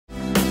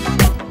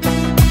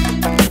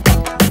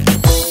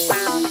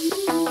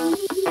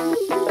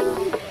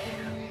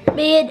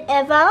Me and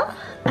Emma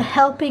are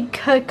helping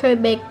Coco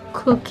make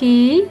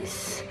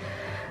cookies.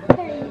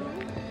 Hi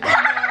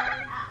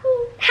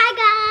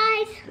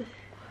guys!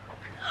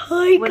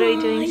 Hi What are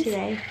we doing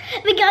today?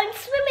 We're going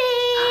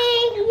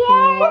swimming!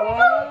 Yay!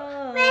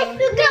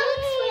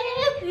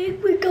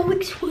 We're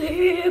going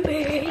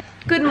swimming.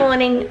 Good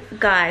morning,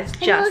 guys.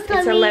 Just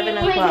it's 11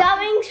 We're o'clock.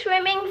 going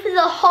swimming for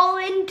the whole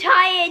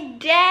entire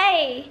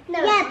day.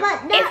 No. Yeah,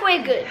 but if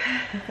we're good.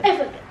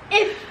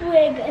 If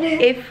we're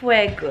good. If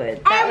we're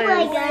good.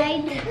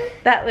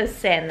 That was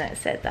Sam that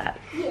said that.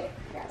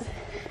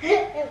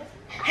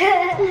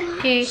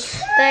 Do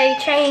they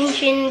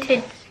change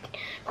into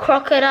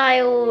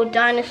crocodile or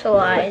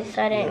dinosaur eyes?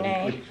 I don't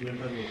know.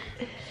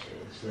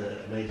 It's an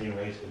amazing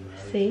race.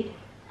 See?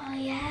 Oh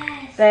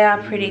yes. They are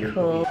pretty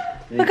cool.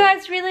 But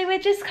guys, really, we're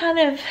just kind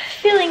of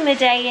filling the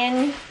day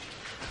in.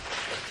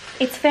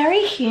 It's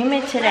very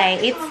humid today.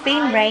 It's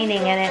been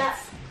raining and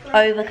it's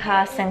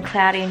overcast and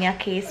cloudy and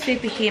yucky. It's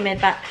super humid,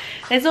 but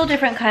there's all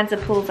different kinds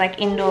of pools, like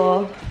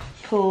indoor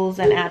pools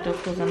and outdoor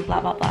pools and blah,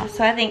 blah, blah.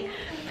 So I think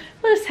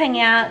we'll just hang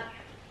out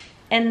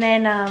and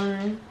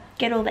then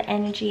get all the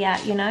energy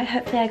out, you know.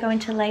 Hopefully I go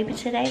into labor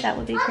today. That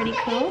would be pretty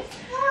cool.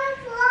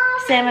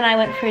 Sam and I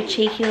went for a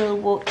cheeky little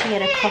walk to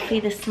get a coffee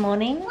this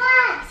morning.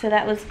 So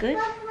that was good.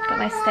 Got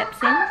my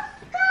steps in.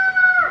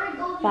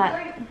 But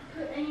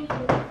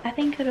I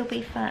think it'll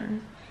be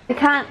fun. We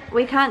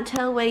can't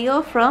tell where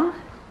you're from.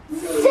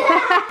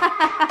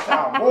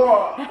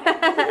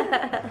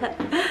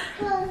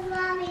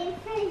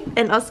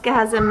 And Oscar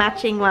has a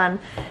matching one.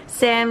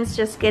 Sam's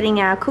just getting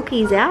our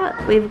cookies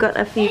out. We've got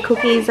a few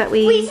cookies that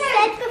We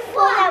said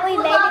before that we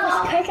made it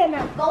with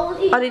coconut.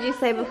 Oh, did you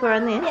say before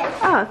on this? Yes.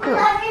 Oh, cool.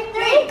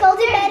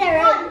 Goldie made her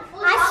own.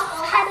 I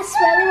had a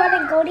swirly one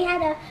and Goldie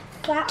had a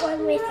flat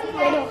one with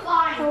little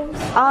holes.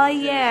 Oh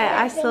yeah,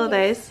 I saw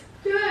those.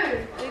 We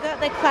got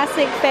the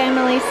classic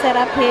family set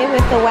up here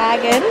with the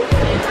wagon.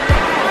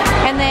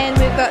 And then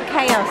we've got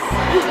chaos.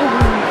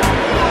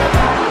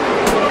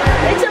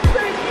 It's a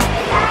poo.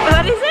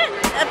 What is it?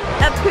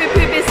 A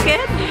poo-poo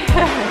biscuit?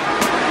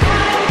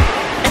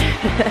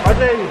 I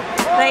do.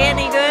 They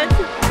any good?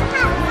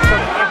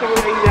 I can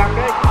eat that,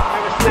 okay?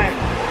 Have a snack.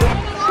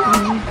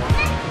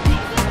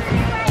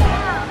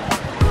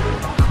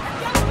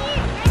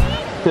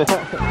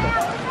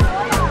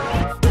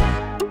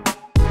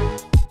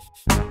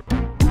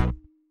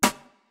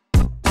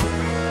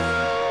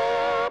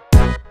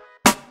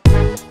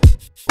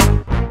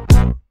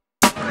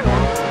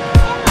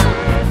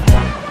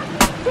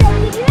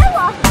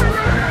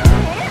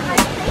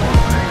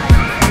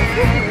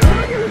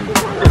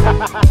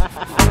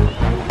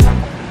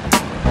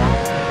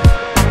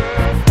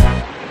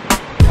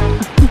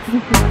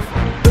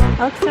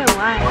 Looks so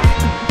white.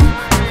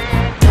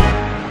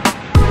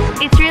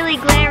 It's really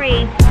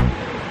glary.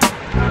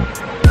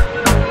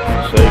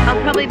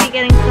 I'll probably be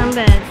getting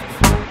sunburned.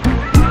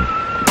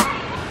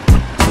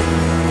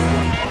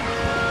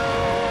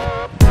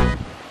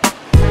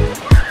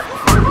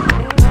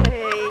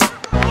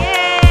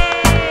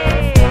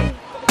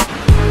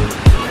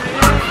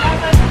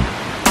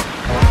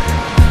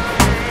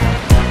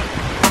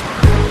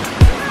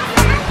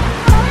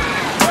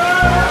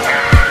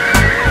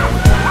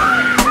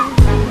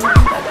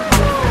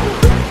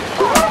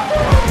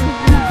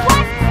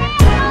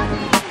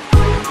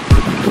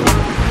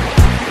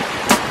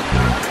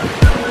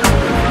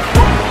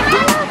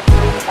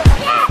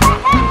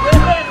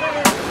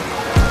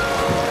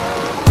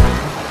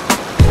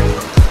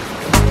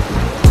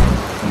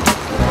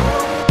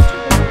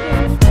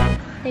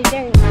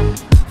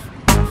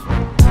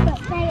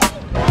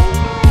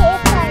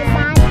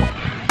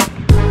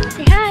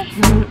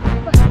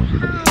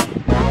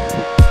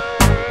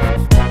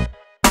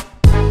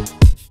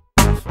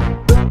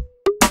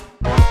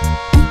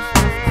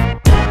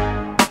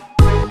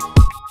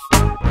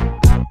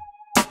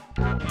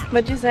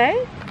 What'd you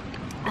say?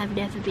 I've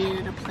never been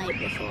in a plane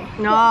before.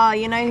 No,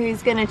 you know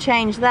who's gonna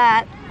change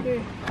that?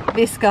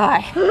 This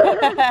guy.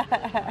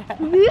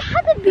 You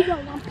haven't been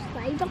on a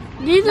plane before.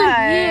 No,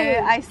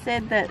 I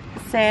said that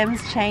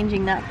Sam's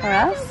changing that for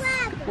us.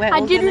 I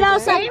didn't know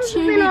like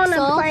 2 weeks on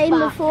a plane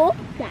before.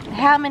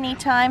 How many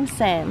times,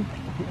 Sam?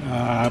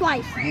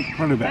 Twice.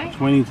 Probably about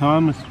 20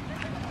 times.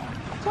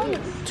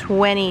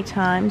 20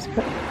 times.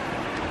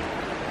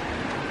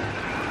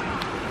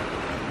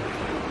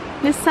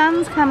 The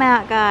sun's come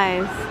out,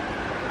 guys.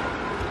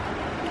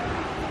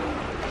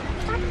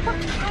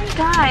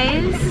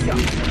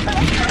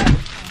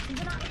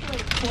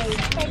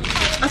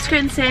 Oscar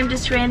and Sam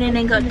just ran in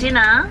and got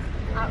dinner.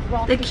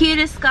 The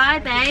cutest guy,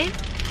 babe.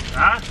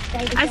 Huh?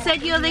 I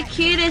said you're the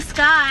cutest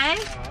guy.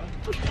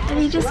 And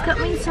he just got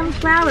me some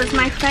flowers,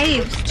 my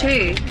faves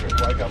too.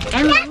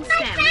 And long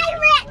stem.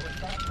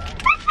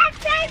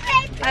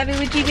 Ivy,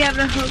 would you be able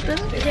to hold them?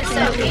 I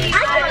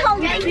can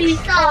hold these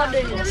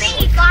gardens. The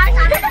mini guys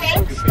are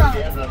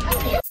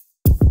gangster.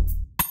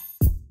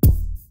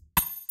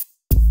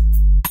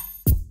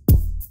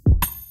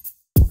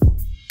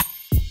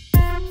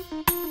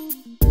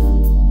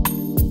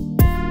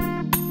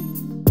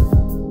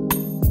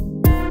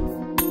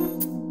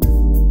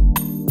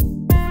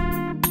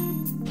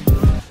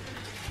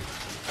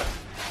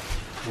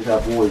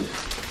 our boys.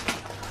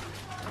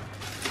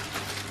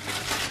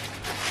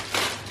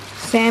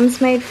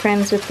 Sam's made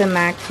friends with the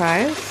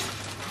magpies.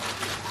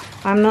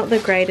 I'm not the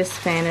greatest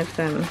fan of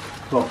them.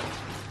 Oh,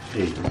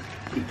 yeah.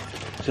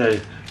 So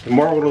the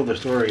moral of the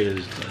story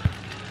is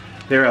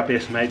they're our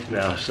best mates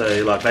now.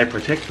 So like they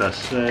protect us.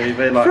 So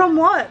they like From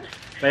what?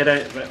 they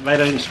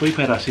don't sweep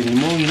at us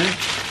anymore, you know.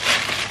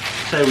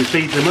 So we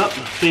feed them up,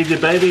 feed the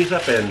babies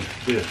up, and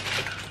yeah.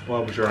 Why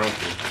was your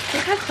uncle?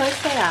 Look how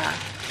close they are.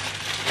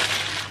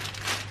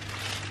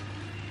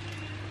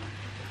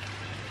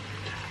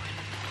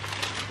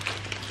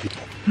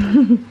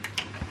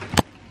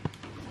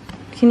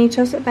 Can you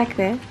toss it back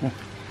there?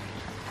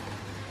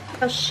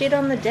 Oh, shit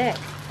on the deck.